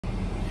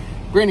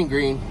Brandon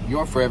Greene,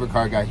 your forever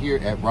car guy here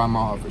at Ron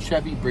Mall for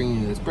Chevy,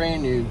 bringing you this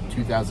brand new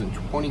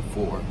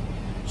 2024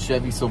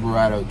 Chevy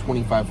Silverado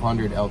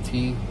 2500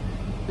 LT.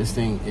 This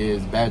thing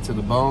is bad to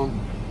the bone.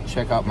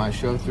 Check out my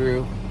show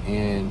through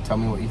and tell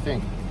me what you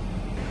think.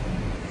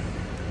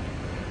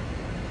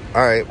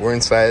 All right, we're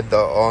inside the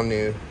all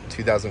new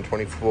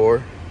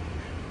 2024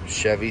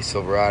 Chevy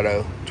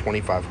Silverado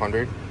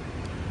 2500.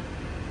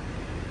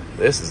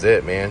 This is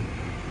it, man.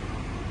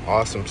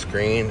 Awesome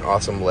screen,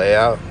 awesome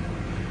layout.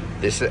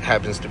 This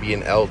happens to be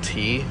an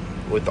LT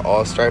with the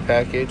All-Star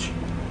package.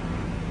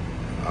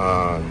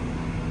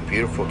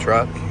 Beautiful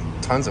truck,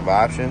 tons of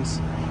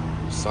options.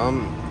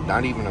 Some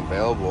not even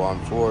available on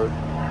Ford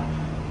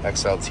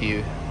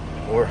XLT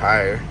or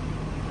higher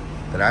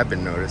that I've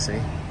been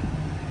noticing.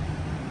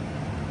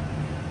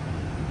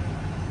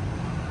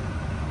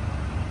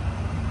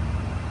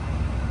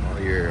 All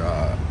your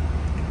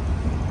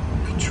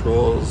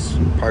controls,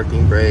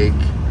 parking brake,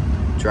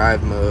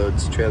 drive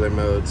modes, trailer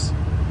modes,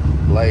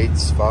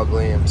 lights, fog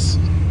lamps.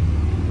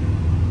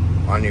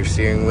 On your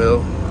steering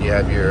wheel, you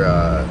have your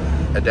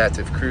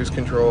adaptive cruise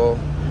control,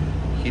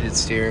 heated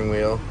steering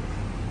wheel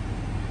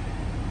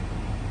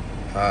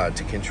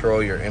to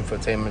control your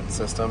infotainment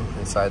system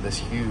inside this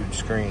huge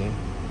screen.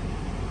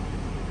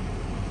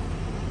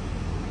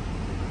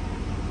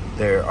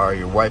 There are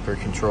your wiper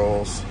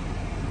controls.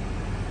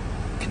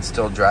 You can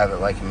still drive it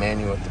like a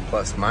manual with the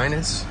plus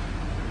minus.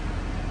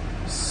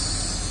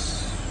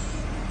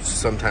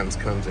 Sometimes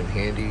comes in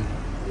handy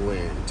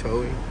when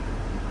towing.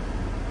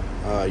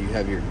 You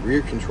have your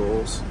rear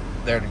controls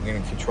that are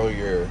going to control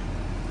your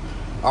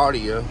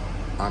audio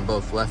on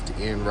both left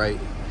and right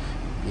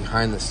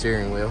behind the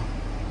steering wheel.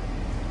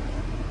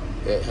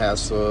 It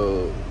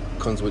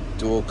comes with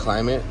dual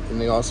climate in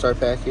the All-Star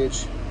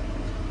package.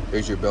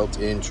 There's your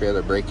built-in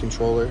trailer brake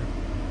controller,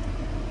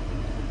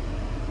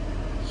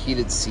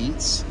 heated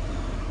seats,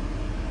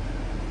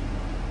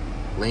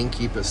 lane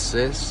keep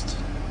assist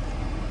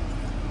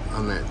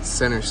on that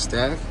center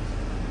stack,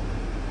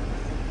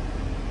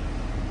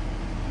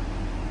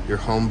 your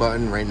home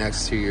button right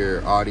next to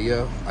your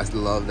audio. I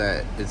love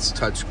that it's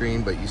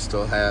touchscreen, but you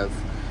still have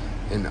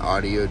an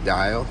audio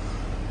dial.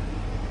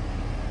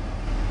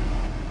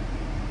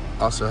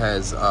 Also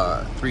has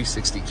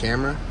 360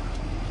 camera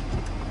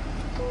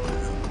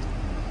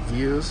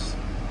views.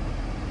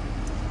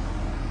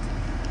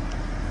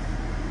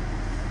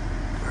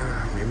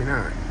 Maybe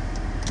not.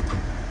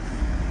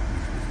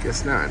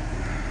 Guess not.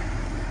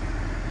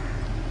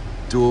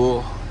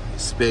 Dual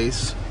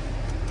space.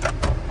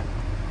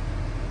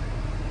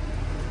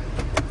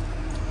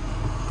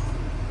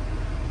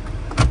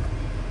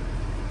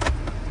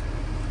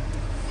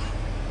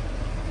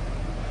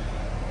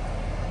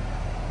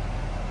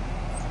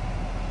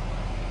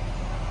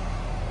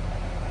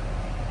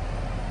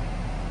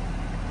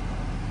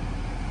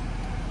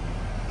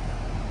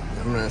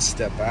 I'm gonna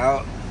step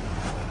out.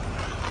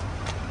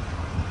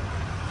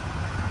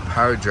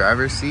 Power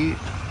driver's seat,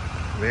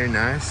 very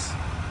nice.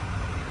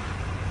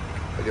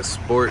 Like a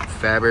sport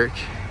fabric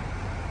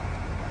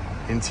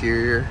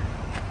interior.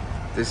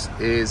 This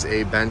is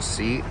a bench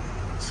seat,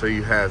 so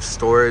you have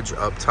storage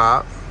up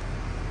top,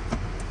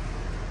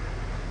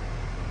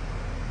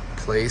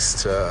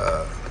 place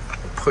to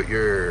put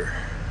your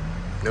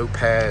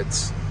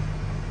notepads.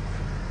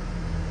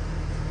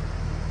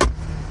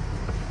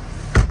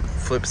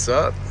 Flips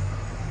up,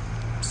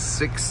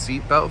 6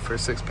 seat belt for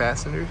 6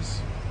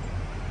 passengers.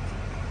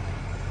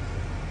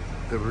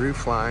 The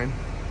roof line.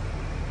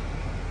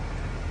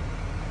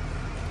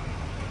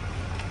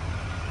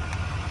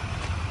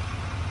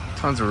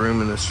 Tons of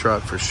room in this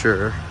truck for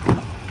sure.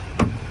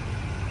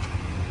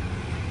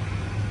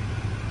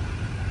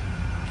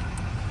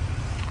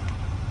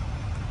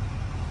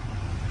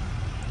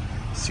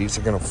 Seats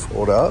are gonna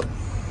fold up.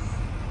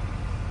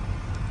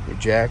 Your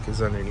jack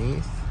is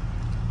underneath.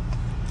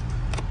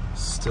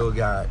 Still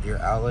got your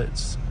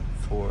outlets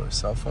for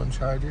cell phone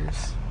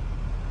chargers.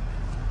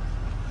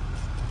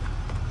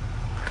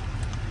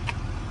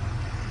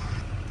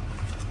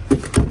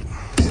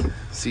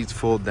 Seats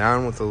fold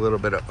down with a little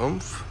bit of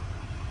oomph.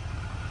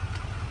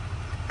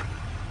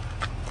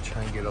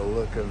 Try and get a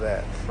look of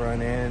that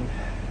front end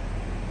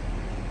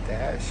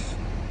dash.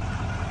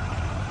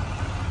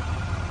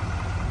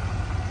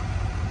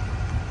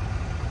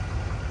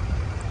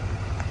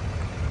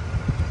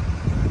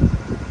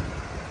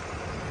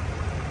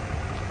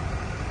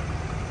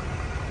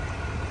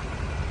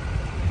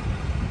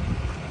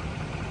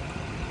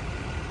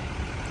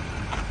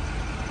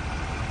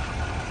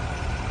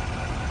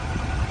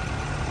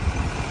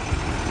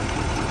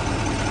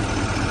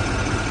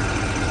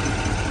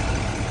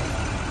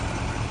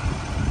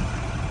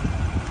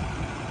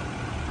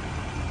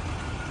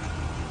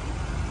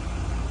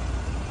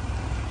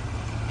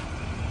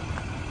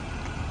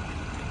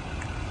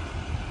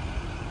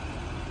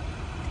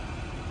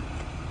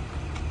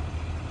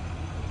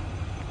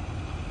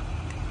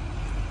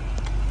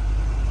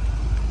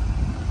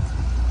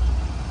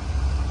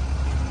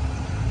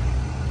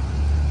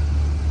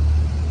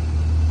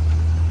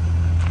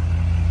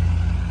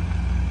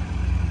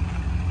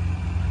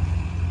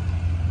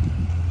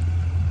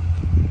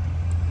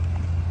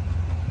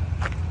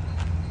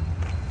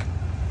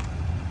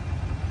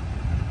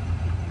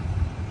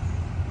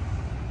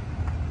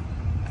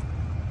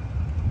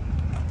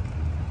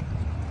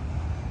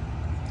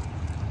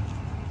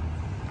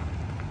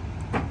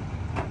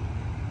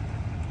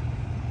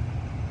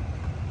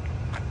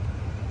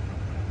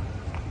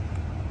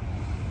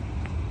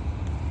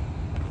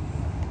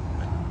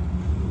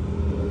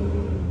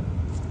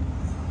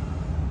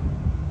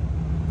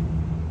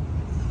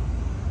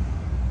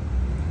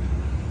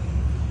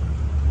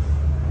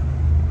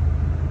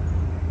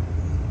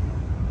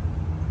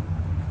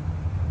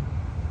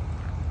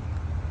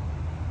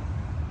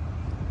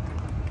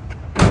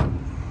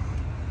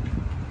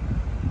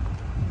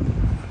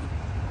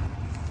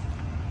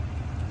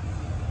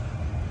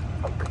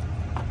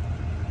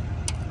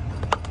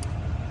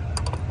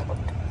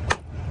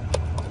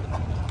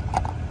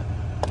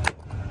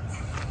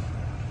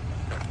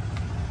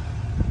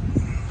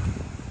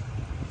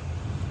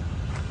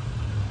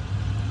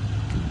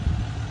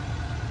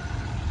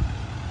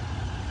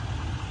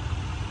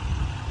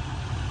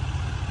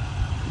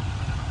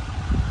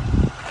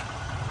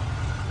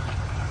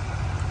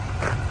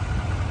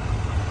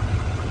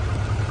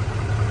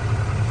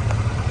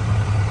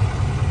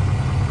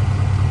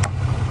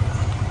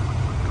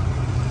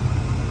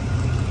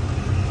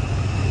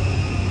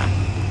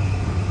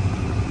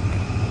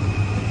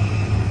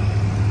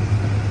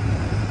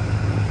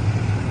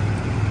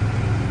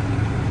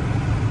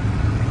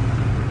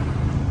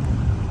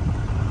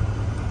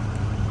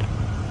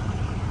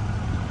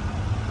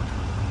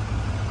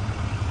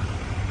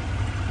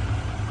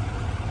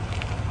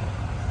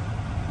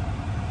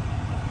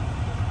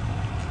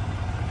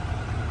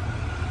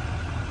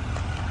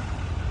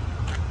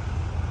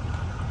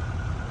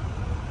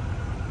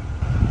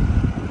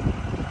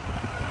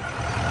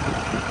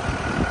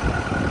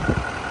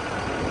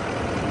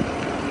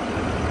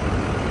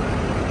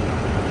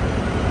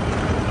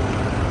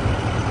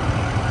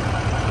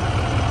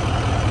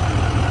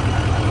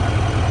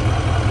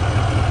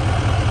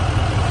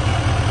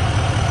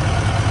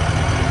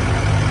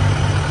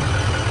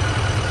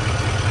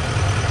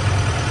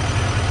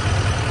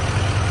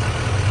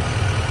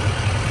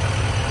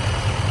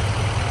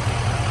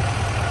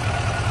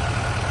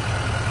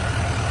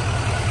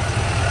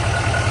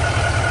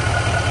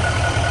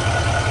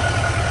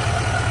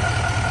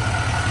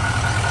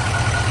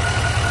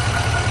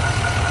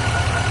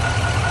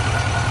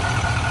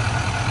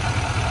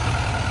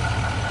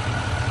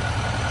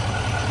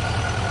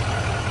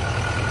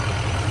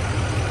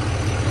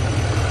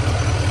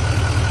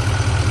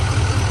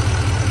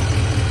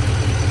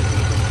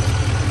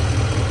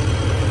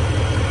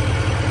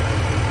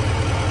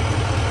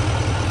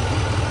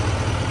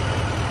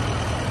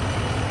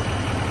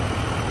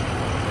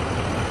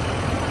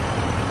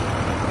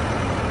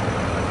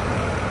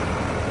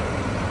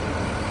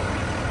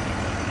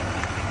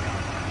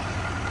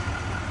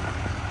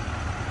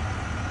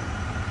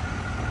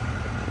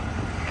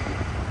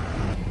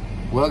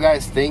 Well,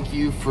 guys, thank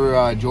you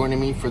for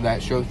joining me for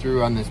that show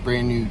through on this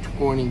brand new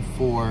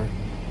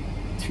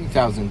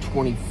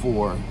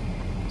 2024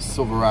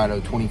 Silverado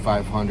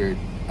 2500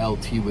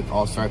 LT with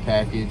all-star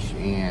package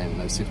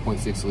and a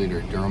 6.6 liter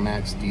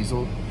Duramax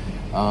diesel.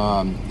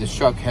 This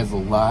truck has a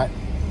lot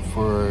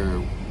for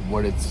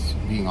what it's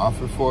being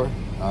offered for.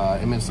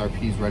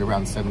 MSRP is right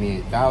around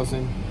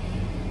 $78,000.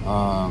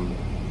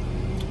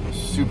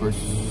 Super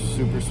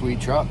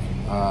sweet truck.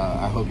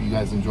 I hope you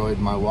guys enjoyed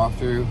my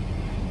walkthrough,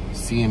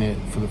 seeing it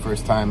for the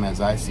first time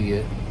as I see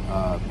it.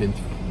 Been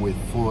with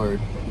Ford,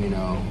 you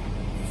know,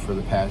 for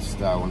the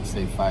past, I want to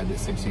say 5 to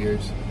 6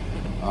 years.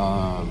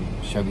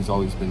 Chevy's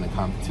always been the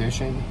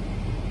competition,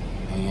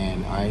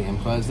 and I am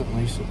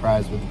pleasantly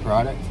surprised with the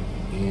product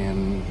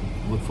and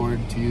look forward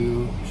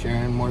to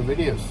sharing more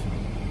videos.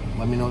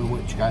 Let me know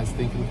what you guys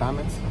think in the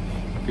comments.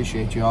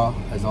 Appreciate you all.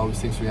 As always,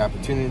 thanks for the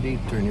opportunity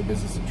to turn your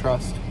business to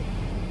trust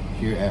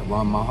here at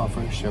Ron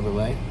Mahofer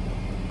Chevrolet.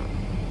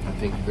 I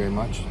thank you very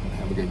much.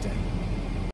 Have a great day.